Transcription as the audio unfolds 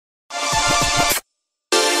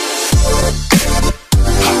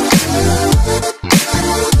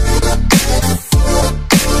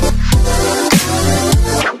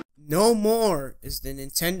the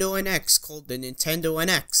Nintendo NX called the Nintendo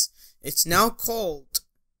NX. It's now called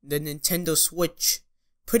the Nintendo Switch.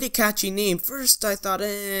 Pretty catchy name. First I thought,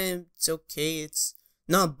 it's okay. It's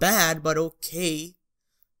not bad, but okay.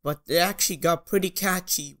 But it actually got pretty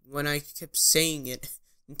catchy when I kept saying it.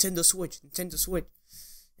 Nintendo Switch, Nintendo Switch.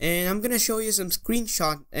 And I'm gonna show you some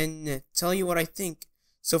screenshot and tell you what I think.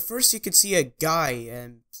 So first you can see a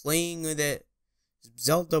guy playing with it.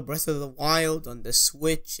 Zelda Breath of the Wild on the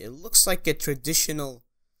Switch. It looks like a traditional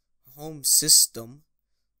home system,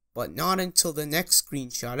 but not until the next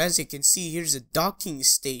screenshot. As you can see, here's a docking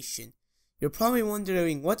station. You're probably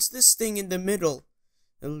wondering, what's this thing in the middle?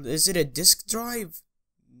 Is it a disk drive?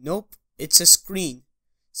 Nope, it's a screen.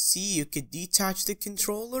 See, you could detach the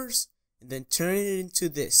controllers and then turn it into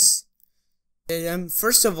this. And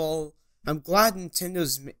first of all, I'm glad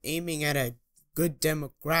Nintendo's aiming at a good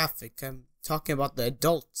demographic. I'm talking about the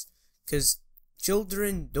adults, because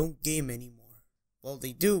children don't game anymore. Well,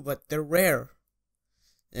 they do, but they're rare.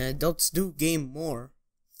 And adults do game more.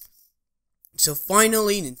 So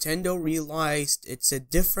finally, Nintendo realized it's a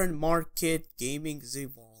different market. Gaming's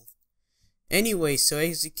evolved. Anyway, so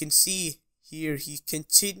as you can see here, he's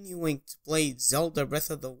continuing to play Zelda Breath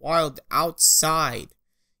of the Wild outside.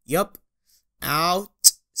 Yup,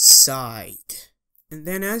 outside. And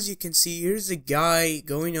then as you can see, here's a guy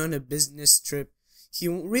going on a business trip. He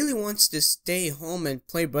really wants to stay home and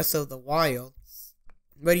play Breath of the Wild,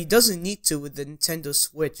 but he doesn't need to with the Nintendo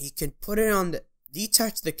Switch. He can put it on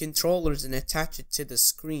detach the controllers and attach it to the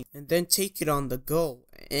screen, and then take it on the go.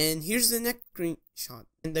 And here's the next screenshot.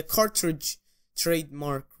 And the cartridge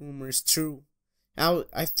trademark rumor is true. Now,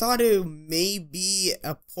 I thought it may be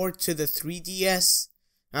a port to the 3DS.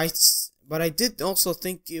 But I did also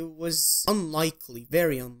think it was unlikely,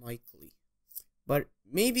 very unlikely. But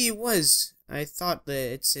maybe it was. I thought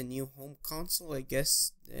that it's a new home console. I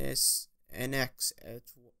guess this NX.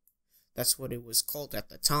 That's what it was called at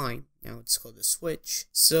the time. Now it's called the Switch.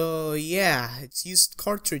 So yeah, it's used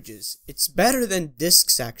cartridges. It's better than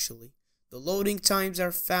discs actually. The loading times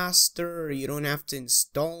are faster. You don't have to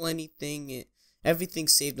install anything.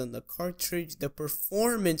 Everything's saved on the cartridge. The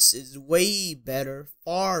performance is way better,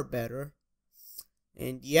 far better.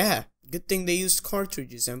 And yeah, good thing they used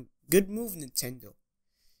cartridges. Good move, Nintendo.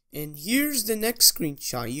 And here's the next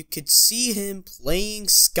screenshot. You could see him playing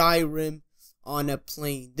Skyrim on a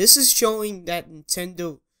plane. This is showing that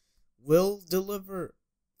Nintendo will deliver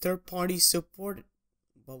third-party support,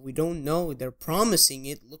 but we don't know. They're promising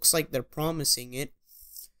it. Looks like they're promising it.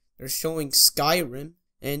 They're showing Skyrim.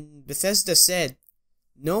 And Bethesda said,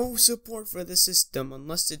 no support for the system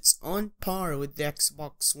unless it's on par with the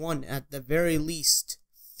Xbox One at the very least.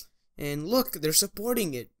 And look, they're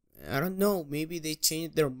supporting it. I don't know, maybe they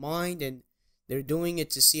changed their mind and they're doing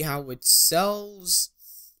it to see how it sells.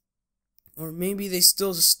 Or maybe they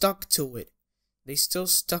still stuck to it. They still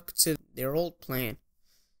stuck to their old plan.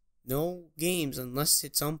 No games unless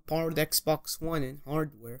it's on par with Xbox One in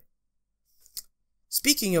hardware.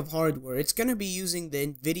 Speaking of hardware, it's going to be using the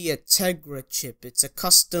NVIDIA Tegra chip. It's a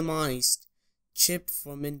customized chip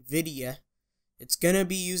from NVIDIA. It's going to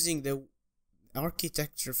be using the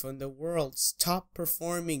architecture from the world's top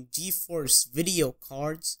performing GeForce video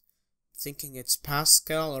cards. I'm thinking it's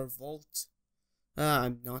Pascal or Volt.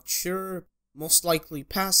 I'm not sure. Most likely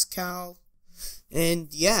Pascal.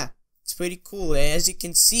 And yeah, it's pretty cool. As you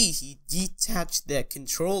can see, he detached the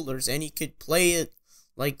controllers and he could play it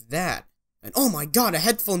like that. And oh my god, a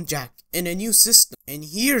headphone jack in a new system. And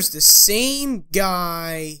here's the same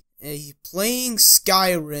guy playing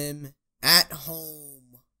Skyrim at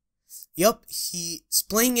home. Yup, he's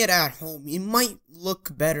playing it at home. It might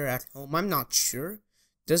look better at home, I'm not sure.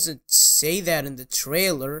 Doesn't say that in the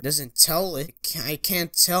trailer. Doesn't tell it. I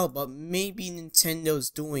can't tell, but maybe Nintendo's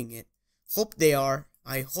doing it. Hope they are.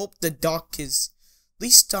 I hope the dock is at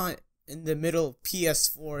least in the middle of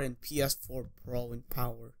PS4 and PS4 Pro in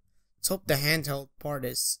power. Let's hope the handheld part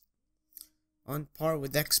is on par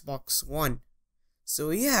with Xbox One. So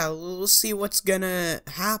yeah, we'll see what's gonna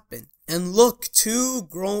happen. And look, two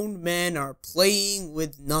grown men are playing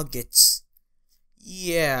with nuggets.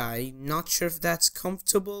 Yeah, I'm not sure if that's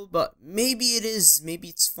comfortable, but maybe it is. Maybe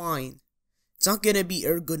it's fine. It's not gonna be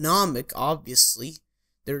ergonomic, obviously.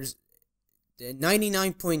 There's the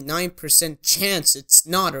 99.9% chance it's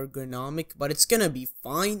not ergonomic, but it's gonna be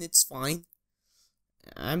fine. It's fine.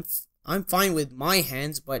 I'm fine with my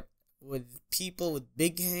hands, but with people with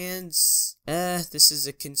big hands, this is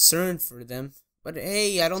a concern for them. But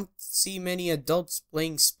hey, I don't see many adults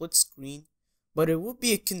playing split screen, but it would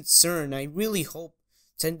be a concern. I really hope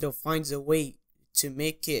Nintendo finds a way to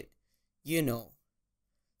make it, you know,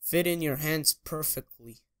 fit in your hands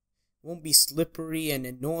perfectly. won't be slippery and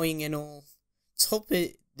annoying and all. Let's hope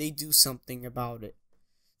they do something about it.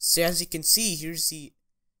 So as you can see, here's the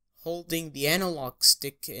holding the analog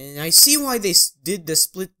stick, and I see why they did the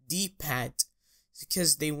split D-pad. It's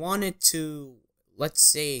because they wanted to, let's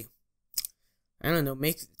say, I don't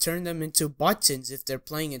know, turn them into buttons if they're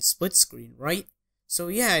playing in split screen, right? So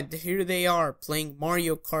yeah, here they are playing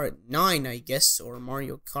Mario Kart 9, I guess, or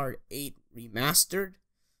Mario Kart 8 remastered.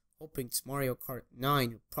 Hoping it's Mario Kart 9,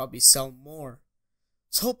 will probably sell more.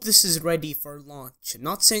 Let's hope this is ready for launch. I'm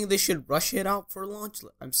not saying they should rush it out for launch.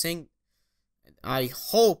 I'm saying I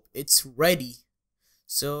hope it's ready.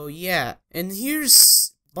 So yeah, and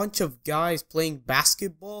here's a bunch of guys playing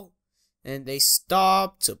basketball, and they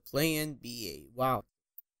stopped to play NBA. Wow.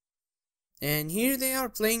 And here they are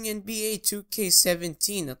playing NBA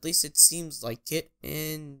 2K17, at least it seems like it.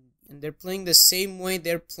 And they're playing the same way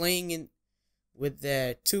they're playing with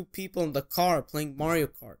the two people in the car playing Mario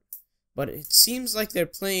Kart. But it seems like they're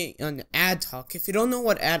playing on ad hoc. If you don't know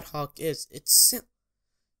what ad hoc is, it's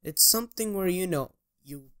something where, you know,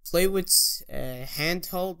 you play with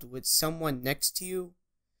handheld with someone next to you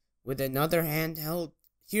with another handheld.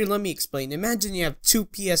 Here, let me explain. Imagine you have two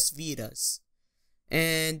PS Vitas,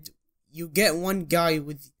 and you get one guy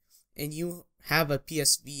and you have a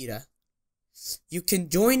PS Vita. You can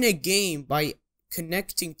join a game by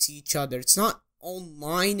connecting to each other. It's not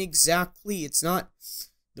online exactly. It's not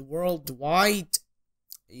the worldwide.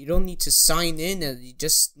 You don't need to sign in, and you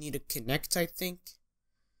just need to connect, I think.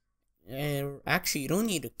 Actually, you don't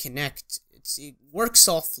need to connect. It works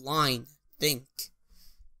offline, I think.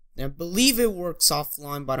 I believe it works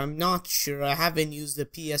offline, but I'm not sure. I haven't used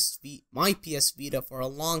my PS Vita for a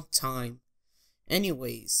long time.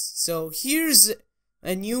 Anyways, so here's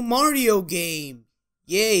a new Mario game.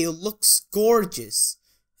 Yay, it looks gorgeous.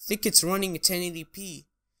 I think it's running at 1080p.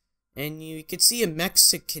 And you can see a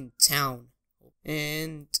Mexican town.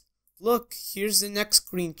 And look, here's the next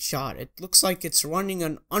screenshot. It looks like it's running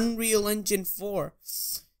on Unreal Engine 4.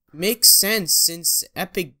 Makes sense since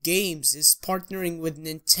Epic Games is partnering with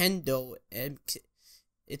Nintendo, and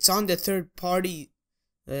it's on the third-party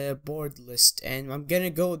board list, and I'm gonna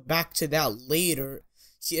go back to that later.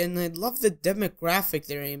 And I love the demographic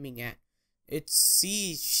they're aiming at. It's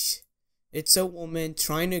a woman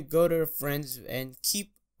trying to go to her friends and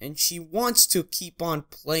she wants to keep on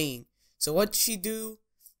playing. So what she do?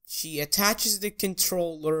 She attaches the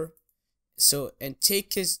controller, it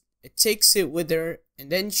takes it with her, and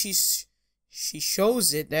then she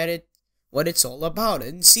shows it what it's all about.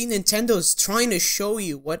 And see, Nintendo's trying to show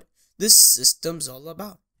you what this system's all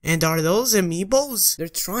about. And are those amiibos? They're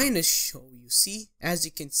trying to show you. See, as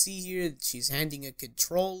you can see here, she's handing a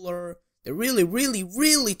controller. They're really, really,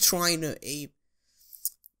 really trying to aim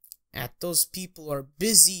at those people are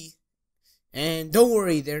busy. And don't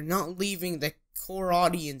worry, they're not leaving the core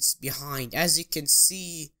audience behind. As you can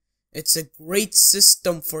see, it's a great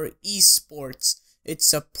system for esports.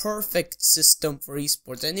 It's a perfect system for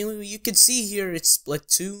esports. Anyway, you can see here it's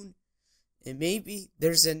Splatoon. And maybe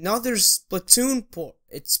there's another Splatoon port.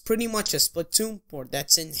 It's pretty much a Splatoon port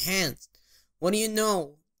that's enhanced. What do you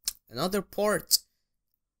know? Another port.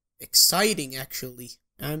 Exciting, actually.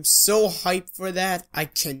 I'm so hyped for that. I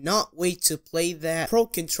cannot wait to play that. Pro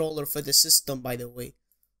controller for the system, by the way.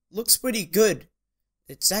 Looks pretty good.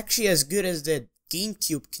 It's actually as good as the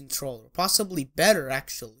GameCube controller. Possibly better,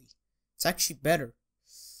 actually. It's actually better.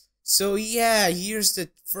 So yeah, here's the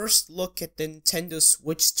first look at the Nintendo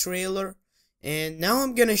Switch trailer. And now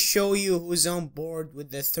I'm gonna show you who's on board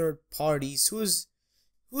with the third parties. Who's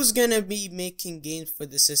gonna be making games for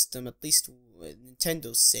the system. At least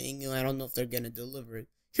Nintendo's saying. I don't know if they're gonna deliver it.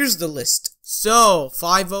 Here's the list. So,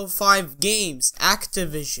 505 Games,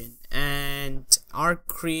 Activision, and Arc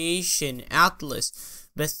Creation, Atlas,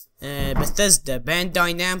 Bethesda,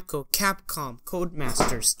 Bandai Namco, Capcom,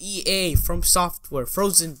 Codemasters, EA, From Software,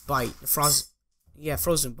 Frozen Byte,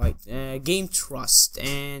 Game Trust,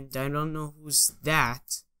 and I don't know who's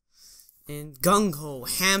that, and Gung Ho,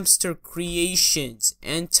 Hamster Creations,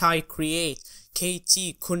 Anti-Create,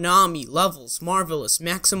 KT, Konami, Levels, Marvelous,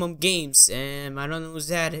 Maximum Games, and I don't know who's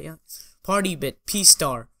that, Partybit,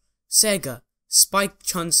 P-Star, Sega, Spike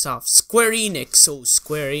Chunsoft, Square Enix,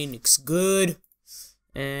 Square Enix, good,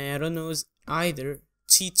 and I don't know who's either,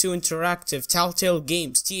 T2 Interactive, Telltale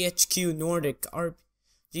Games, THQ Nordic,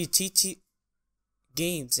 RPG, TT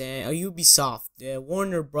Games, Ubisoft,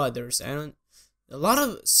 Warner Brothers,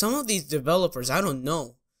 some of these developers, I don't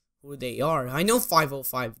know who they are. I know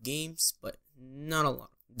 505 Games, but not a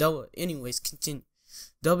lot. Anyways, continue.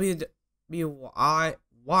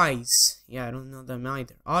 Wise. Yeah, I don't know them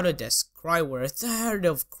either. Autodesk, Cryware. I've heard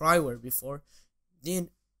of Cryware before. Then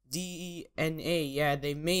DNA. Yeah,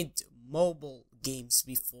 they made mobile games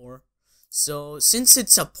before. So since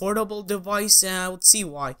it's a portable device, I would see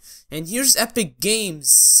why. And here's Epic Games.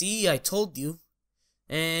 See, I told you.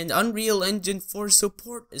 And Unreal Engine 4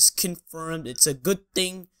 support is confirmed. It's a good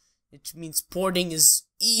thing. Which means porting is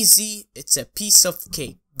easy. It's a piece of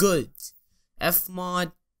cake. Good.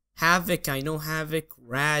 Fmod, Havoc, I know Havoc,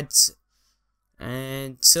 Rads,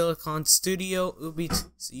 and Silicon Studio,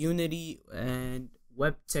 Unity, and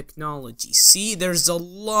Web Technology. See, there's a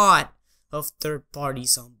lot of third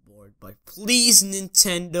parties on board. But please,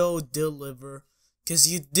 Nintendo, deliver. Because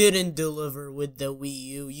you didn't deliver with the Wii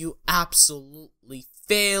U. You absolutely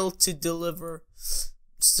failed to deliver.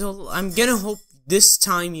 So I'm gonna hope this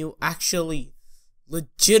time you actually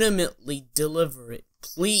legitimately deliver it.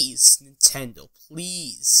 Please, Nintendo,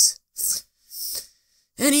 please.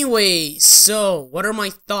 Anyway, so what are my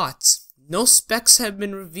thoughts? No specs have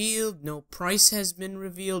been revealed, no price has been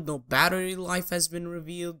revealed, no battery life has been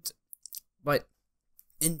revealed. But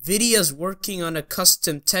Nvidia's working on a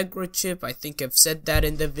custom Tegra chip. I think I've said that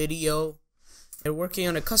in the video. They're working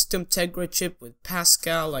on a custom Tegra chip with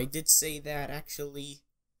Pascal. I did say that actually.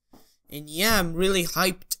 And yeah, I'm really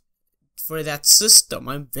hyped for that system.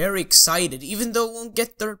 I'm very excited. Even though it won't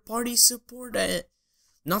get third-party support, I'm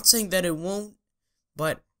not saying that it won't.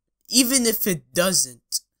 But even if it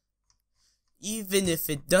doesn't,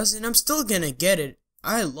 I'm still gonna get it.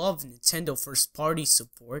 I love Nintendo first-party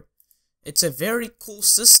support. It's a very cool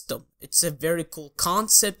system. It's a very cool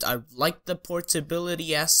concept. I like the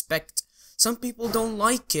portability aspect. Some people don't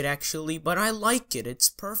like it actually, but I like it. It's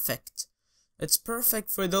perfect. It's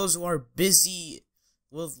perfect for those who are busy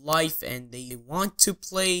with life and they want to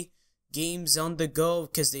play games on the go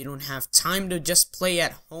because they don't have time to just play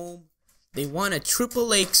at home. They want a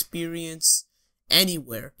AAA experience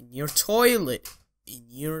anywhere. In your toilet, in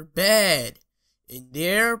your bed, in the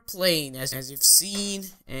airplane, as you've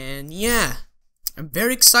seen. And yeah, I'm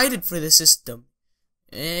very excited for the system.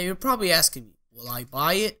 And you're probably asking me, will I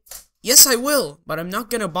buy it? Yes, I will, but I'm not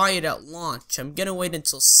gonna buy it at launch. I'm gonna wait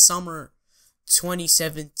until summer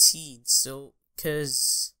 2017, so,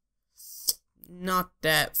 cause not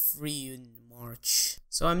that free in March.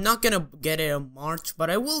 So I'm not gonna get it in March, but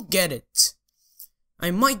I will get it. I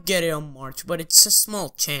might get it in March, but it's a small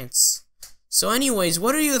chance. So anyways,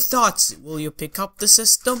 what are your thoughts? Will you pick up the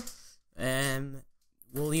system?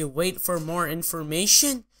 Will you wait for more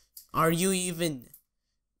information? Are you even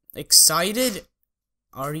excited?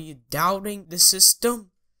 Are you doubting the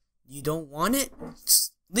system? You don't want it?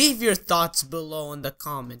 Just leave your thoughts below in the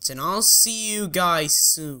comments, and I'll see you guys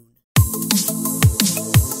soon.